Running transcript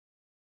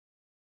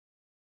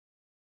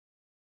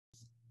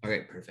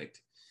Okay,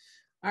 perfect.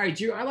 All right,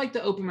 Drew, I like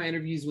to open my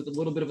interviews with a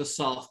little bit of a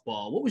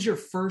softball. What was your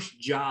first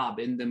job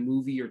in the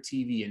movie or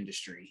TV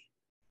industry?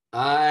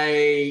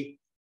 I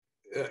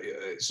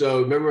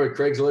so remember when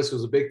Craigslist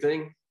was a big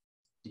thing.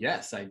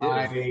 Yes, I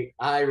do.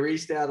 I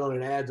reached out on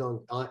an ad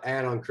on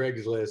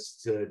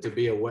Craigslist to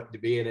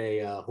be in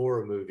a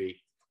horror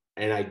movie,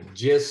 and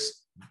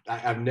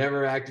I've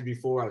never acted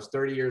before. I was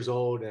 30 years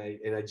old,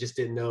 and I just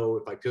didn't know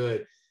if I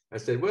could. I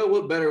said, well,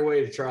 what better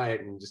way to try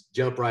it and just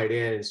jump right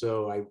in? And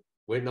so I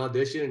went and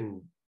auditioned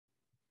and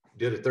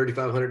did a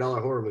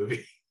 $3,500 horror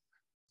movie.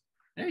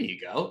 There you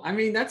go. I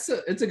mean, it's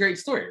a great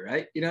story,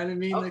 right? You know what I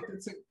mean? Like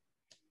it's a,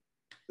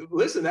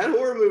 Listen, that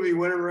horror movie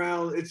went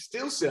around. It's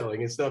still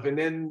selling and stuff. And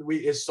then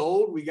it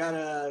sold. We got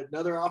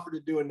another offer to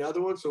do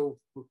another one. So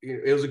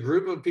it was a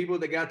group of people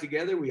that got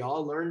together. We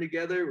all learned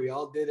together. We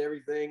all did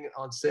everything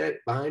on set,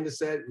 behind the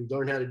set. We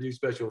learned how to do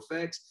special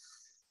effects.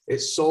 It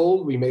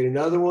sold. We made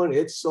another one.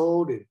 It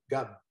sold. It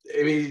got.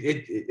 I mean,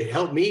 it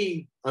helped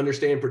me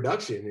understand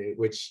production,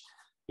 which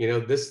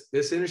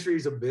this industry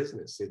is a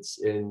business.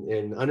 It's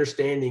in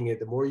understanding it.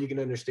 The more you can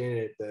understand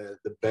it,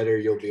 the better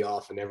you'll be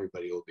off, and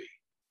everybody will be.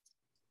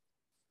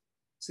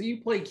 so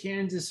you play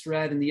Kansas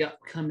Red in the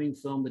upcoming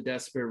film The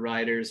Desperate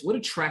Riders. What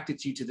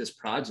attracted you to this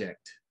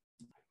project?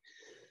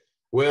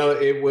 Well,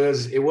 it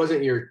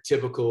wasn't your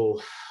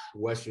typical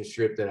Western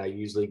strip that I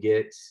usually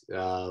get.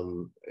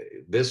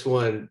 This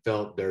one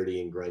felt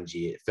dirty and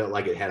grungy. It felt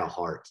like it had a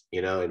heart,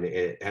 and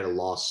it had a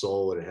lost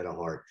soul and it had a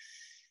heart.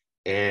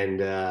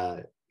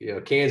 And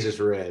Kansas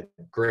Red,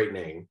 great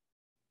name.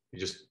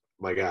 Just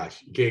my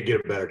gosh, you can't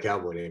get a better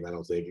cowboy name, I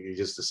don't think.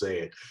 Just to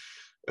say it.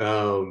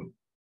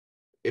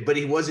 But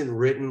he wasn't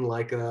written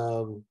like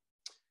a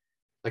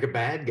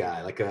bad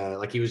guy,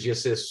 like he was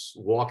just this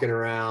walking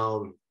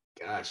around.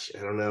 Gosh,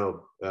 I don't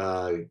know.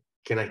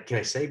 Can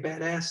I say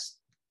badass?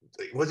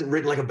 He wasn't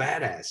written like a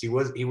badass. He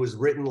was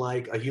written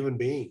like a human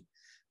being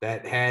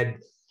that had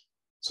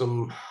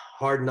some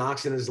hard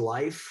knocks in his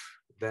life,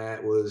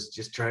 that was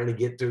just trying to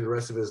get through the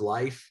rest of his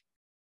life.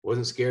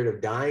 Wasn't scared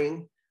of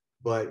dying,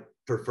 but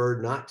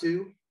preferred not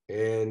to,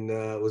 and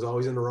was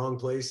always in the wrong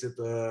place at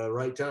the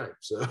right time.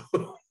 So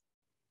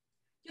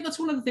Yeah, that's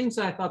one of the things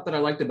that I thought that I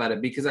liked about it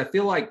because I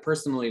feel like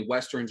personally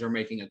Westerns are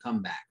making a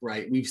comeback,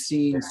 right? We've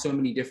seen so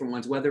many different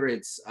ones, whether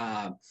it's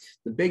the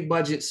big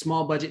budget,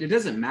 small budget, it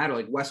doesn't matter.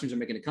 Like Westerns are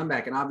making a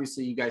comeback. And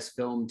obviously you guys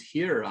filmed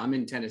here. I'm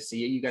in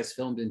Tennessee. You guys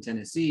filmed in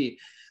Tennessee.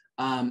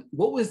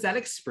 What was that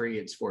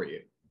experience for you?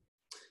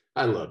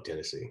 I love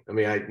Tennessee. I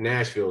mean,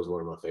 Nashville is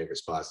one of my favorite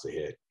spots to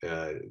hit.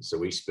 So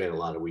we spent a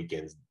lot of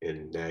weekends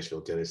in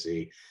Nashville,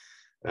 Tennessee.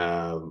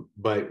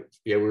 But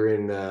yeah, we were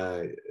in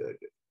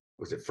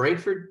was it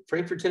Frankfort,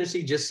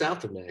 Tennessee, just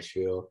south of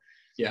Nashville.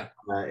 Yeah.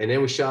 And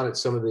then we shot at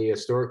some of the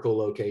historical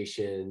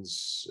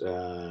locations,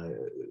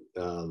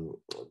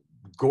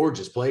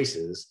 gorgeous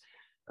places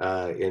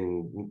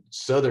in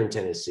southern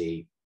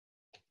Tennessee.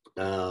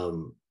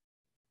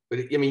 But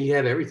I mean, you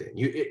have everything.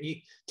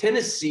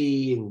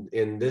 Tennessee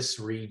in this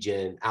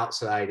region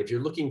outside, if you're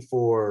looking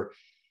for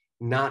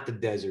not the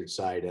desert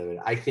side of it,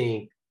 I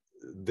think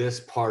this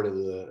part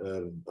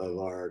of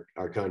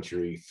our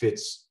country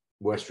fits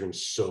Western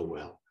so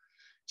well.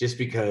 Just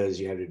because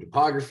you have the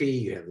topography,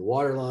 you have the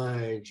water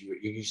lines,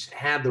 you just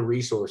have the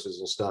resources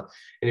and stuff.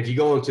 And if you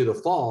go into the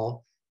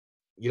fall,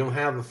 you don't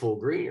have the full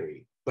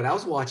greenery. But I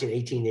was watching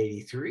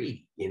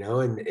 1883,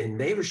 and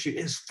they were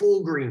shooting, it's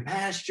full green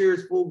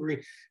pastures, full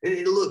green, and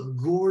it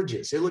looked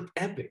gorgeous. It looked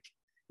epic.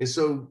 And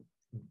so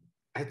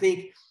I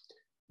think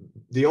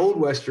the old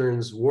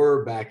Westerns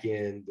were back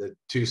in the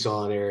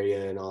Tucson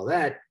area and all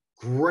that.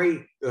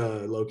 Great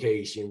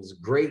locations,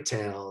 great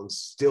towns,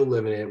 still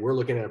living in it. We're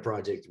looking at a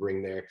project to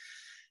bring there.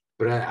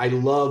 But I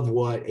love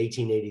what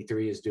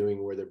 1883 is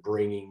doing, where they're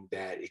bringing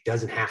that. It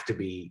doesn't have to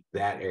be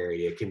that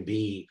area. It can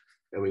be.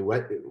 I mean,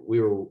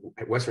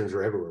 Westerns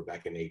were everywhere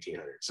back in the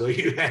 1800s. So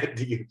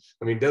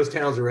those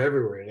towns were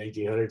everywhere in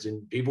 1800s,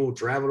 and people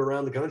traveled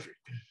around the country.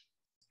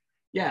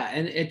 Yeah,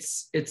 and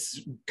it's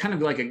kind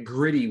of like a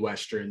gritty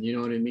Western, you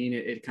know what I mean?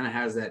 It kind of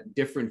has that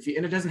different feel,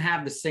 and it doesn't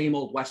have the same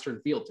old Western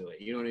feel to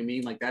it, you know what I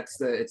mean? Like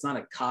it's not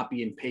a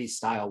copy and paste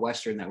style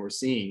Western that we're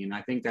seeing, and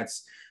I think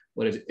that's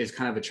what is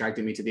kind of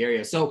attracting me to the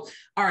area. So,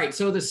 all right,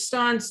 so the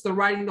stunts, the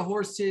riding the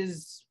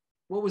horses,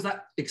 what was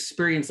that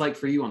experience like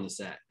for you on the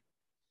set?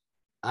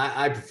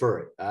 I prefer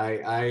it.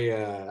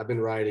 I've been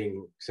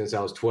riding since I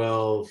was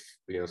 12.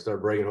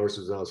 Started breaking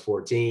horses when I was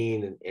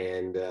 14,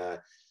 and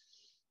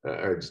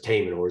or just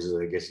taming horses.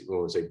 I guess you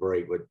won't say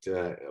break, but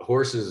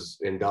horses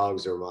and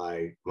dogs are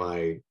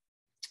my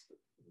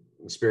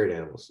spirit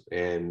animals,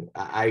 and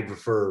I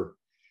prefer.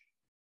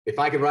 If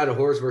I could ride a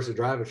horse versus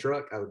drive a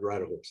truck, I would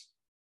ride a horse.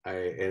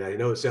 I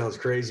know it sounds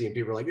crazy, and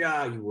people are like,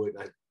 "Yeah, you would."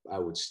 I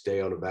would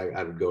stay on the back.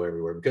 I would go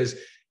everywhere because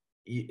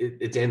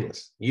it's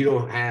endless. You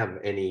don't have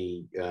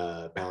any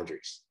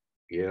boundaries.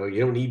 You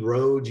don't need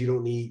roads.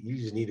 You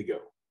just need to go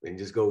and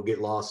just go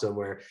get lost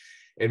somewhere.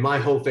 And my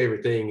whole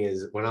favorite thing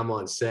is when I'm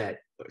on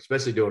set,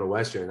 especially doing a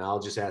Western, I'll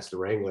just ask the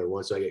wrangler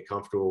once I get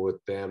comfortable with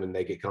them and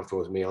they get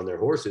comfortable with me on their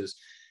horses.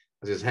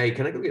 I says, "Hey,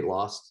 can I go get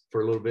lost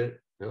for a little bit?"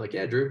 they're like,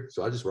 yeah, Drew.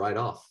 So I just ride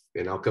off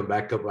and I'll come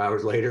back a couple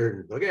hours later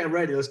and okay, I'm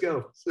ready. Let's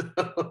go.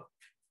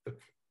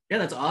 Yeah,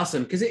 that's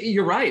awesome. Because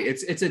you're right.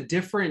 It's a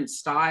different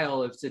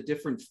style. It's a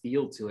different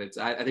feel to it.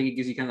 I think it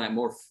gives you kind of that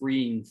more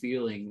freeing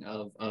feeling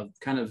of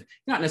kind of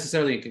not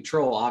necessarily in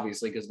control,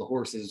 obviously, because the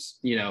horses,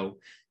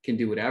 can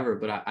do whatever.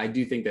 But I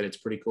do think that it's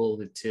pretty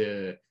cool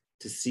to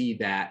see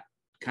that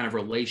kind of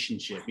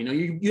relationship.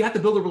 You have to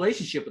build a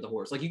relationship with the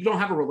horse. Like you don't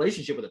have a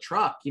relationship with a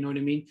truck. You know what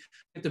I mean?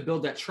 You have to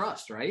build that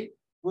trust, right?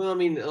 Well, I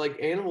mean,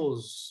 like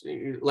animals,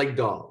 like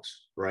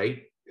dogs,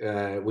 right?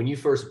 When you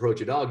first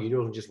approach a dog, you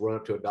don't just run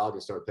up to a dog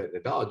and start petting the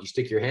dog. You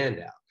stick your hand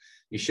out.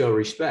 You show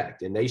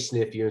respect, and they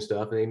sniff you and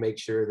stuff, and they make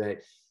sure that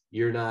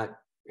you're not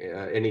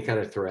any kind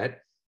of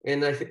threat.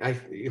 And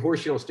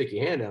horse, you don't stick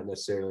your hand out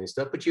necessarily and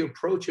stuff, but you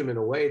approach them in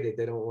a way that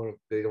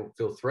they don't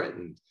feel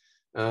threatened,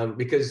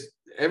 because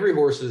every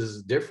horse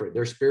is different.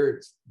 Their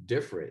spirit's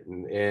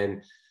different,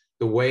 and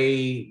the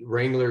way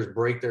wranglers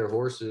break their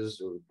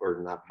horses,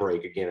 or not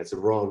break, again, it's the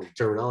wrong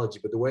terminology,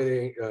 but the way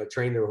they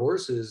train their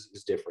horses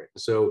is different.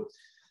 So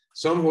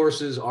some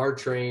horses are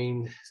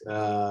trained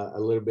a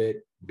little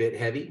bit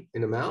heavy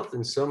in the mouth,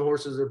 and some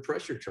horses are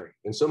pressure trained,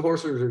 and some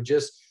horses are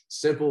just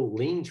simple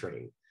lean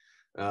trained.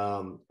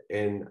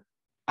 And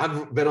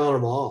I've been on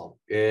them all,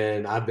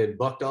 and I've been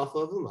bucked off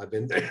of them. I've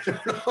been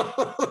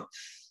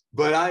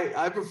but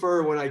I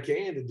prefer when I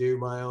can to do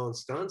my own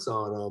stunts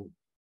on them.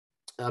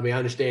 I mean,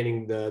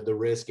 understanding the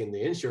risk and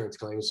the insurance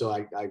claims. So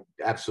I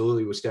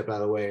absolutely would step out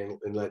of the way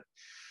and let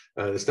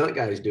the stunt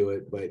guys do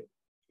it. But,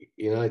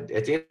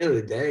 at the end of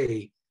the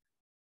day,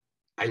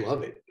 I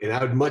love it. And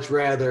I would much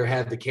rather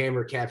have the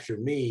camera capture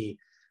me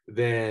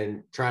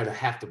than try to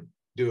have to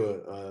do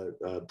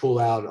a pull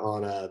out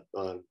on a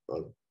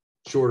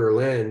shorter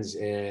lens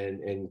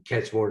and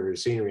catch more of the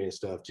scenery and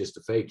stuff just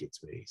to fake it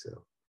to me.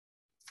 So.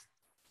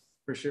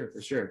 For sure.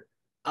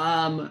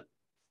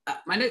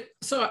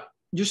 So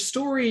your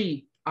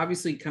story,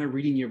 obviously kind of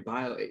reading your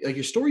bio, like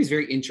your story is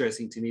very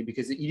interesting to me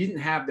because you didn't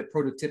have the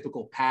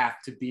prototypical path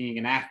to being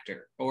an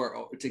actor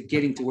or to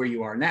getting to where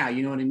you are now.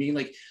 You know what I mean?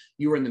 Like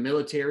you were in the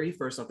military.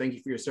 First, I'll thank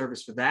you for your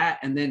service for that.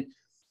 And then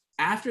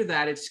after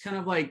that, it's kind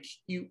of like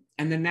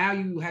and then now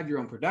you have your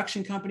own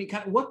production company.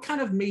 What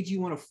kind of made you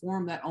want to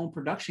form that own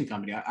production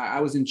company? I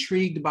was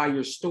intrigued by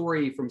your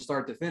story from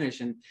start to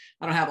finish, and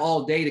I don't have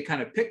all day to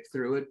kind of pick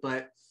through it,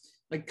 but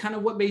like kind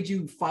of what made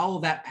you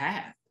follow that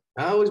path?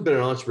 I've always been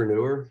an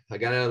entrepreneur. I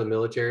got out of the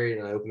military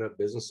and I opened up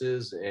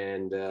businesses.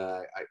 And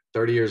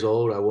 30 years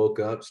old, I woke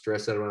up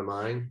stressed out of my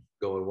mind,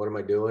 going, "What am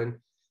I doing?"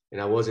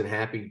 And I wasn't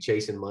happy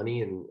chasing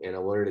money, and I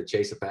wanted to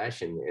chase a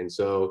passion. And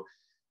so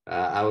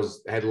I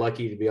had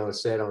lucky to be on a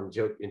set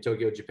in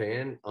Tokyo,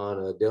 Japan,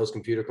 on a Dell's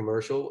computer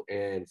commercial.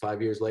 And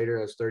 5 years later,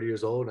 I was 30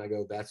 years old, and I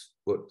go, "That's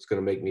what's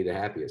going to make me the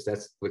happiest.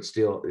 That's what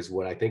still is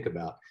what I think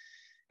about."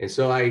 And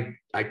so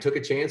I took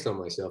a chance on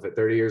myself at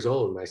 30 years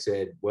old. And I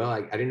said, well, I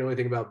didn't know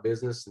anything about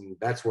business, and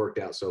that's worked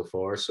out so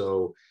far.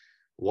 So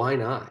why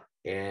not?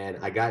 And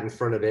I got in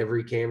front of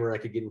every camera I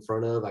could get in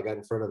front of. I got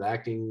in front of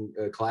acting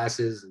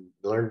classes and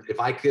learned if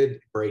I could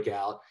break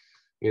out.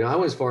 I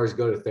went as far as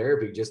go to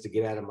therapy just to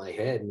get out of my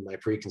head and my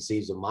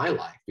preconceived of my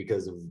life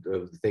because of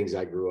the things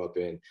I grew up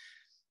in.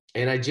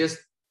 And I just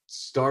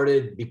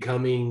started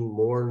becoming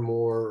more and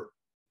more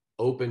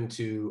open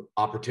to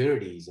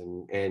opportunities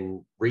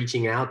and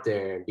reaching out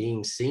there and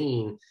being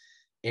seen.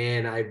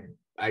 And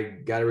I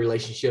got a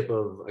relationship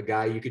of a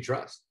guy you could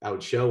trust. I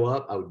would show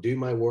up, I would do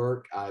my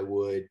work, I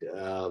would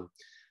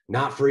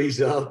not freeze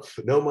up,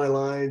 know my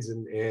lines,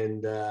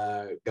 and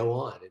go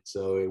on. And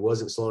so it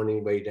wasn't slowing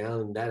anybody down.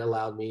 And that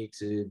allowed me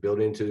to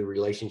build into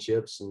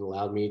relationships and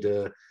allowed me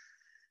to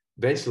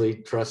eventually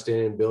trust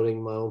in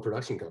building my own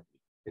production company.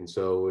 And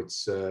so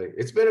it's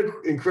been an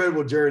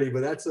incredible journey,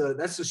 but that's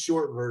a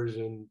short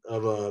version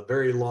of a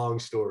very long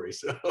story.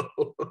 So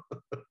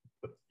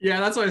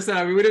yeah, that's what I said.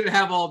 I mean, we didn't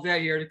have all day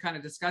here to kind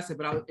of discuss it,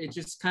 but it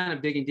just kind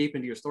of digging deep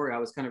into your story, I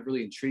was kind of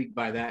really intrigued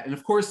by that. And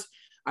of course,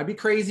 I'd be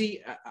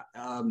crazy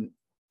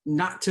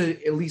not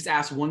to at least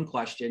ask one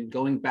question,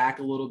 going back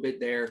a little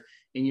bit there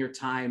in your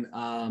time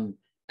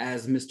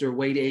as Mr.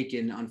 Wade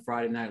Aiken on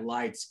Friday Night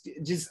Lights.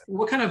 Just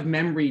what kind of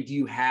memory do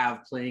you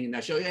have playing in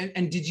that show?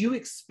 And did you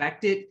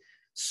expect it?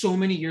 So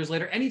many years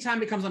later,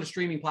 anytime it comes on a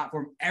streaming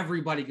platform,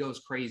 everybody goes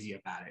crazy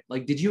about it.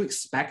 Like, did you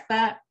expect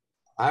that?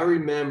 I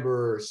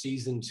remember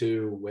season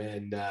 2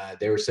 when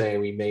they were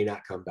saying we may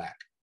not come back,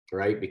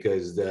 right?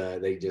 Because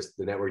the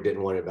network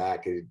didn't want it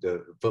back.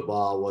 The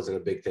football wasn't a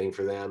big thing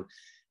for them.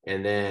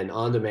 And then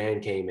On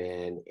Demand came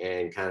in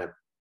and kind of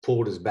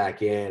pulled us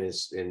back in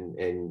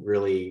and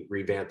really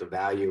revamped the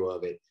value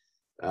of it.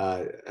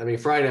 I mean,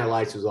 Friday Night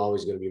Lights was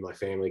always going to be my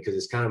family because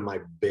it's kind of my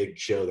big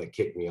show that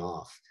kicked me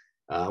off.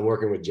 I'm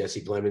working with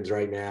Jesse Plemons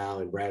right now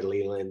and Brad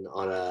Leland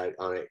on a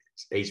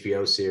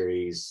HBO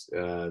series,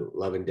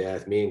 Love and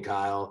Death. Me and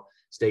Kyle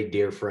stayed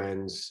dear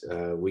friends.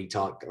 We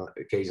talk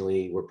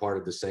occasionally. We're part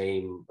of the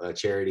same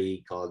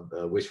charity called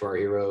Wish for Our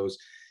Heroes.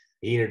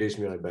 He introduced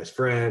me to my best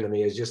friend. I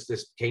mean, it's just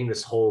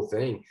this whole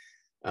thing.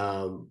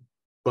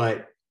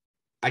 But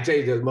I tell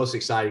you, the most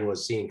exciting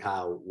was seeing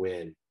Kyle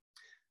win.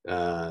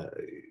 uh,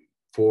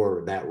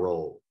 for that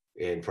role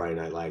in Friday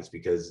Night Lights,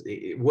 because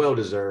it well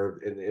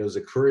deserved, and it was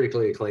a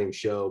critically acclaimed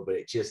show, but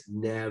it just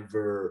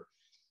never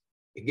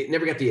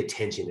got the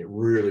attention it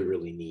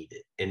really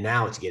needed, and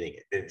now it's getting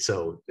it. And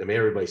so, I mean,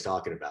 everybody's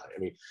talking about it. I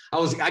mean,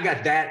 I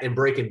got that and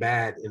Breaking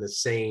Bad in the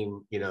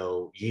same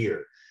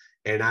year,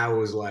 and I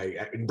was like,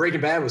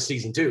 Breaking Bad was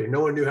season 2, and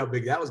no one knew how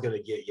big that was going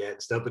to get yet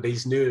and stuff, but they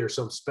just knew there was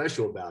something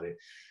special about it,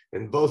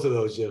 and both of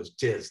those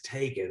just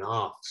taken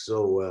off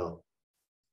so well.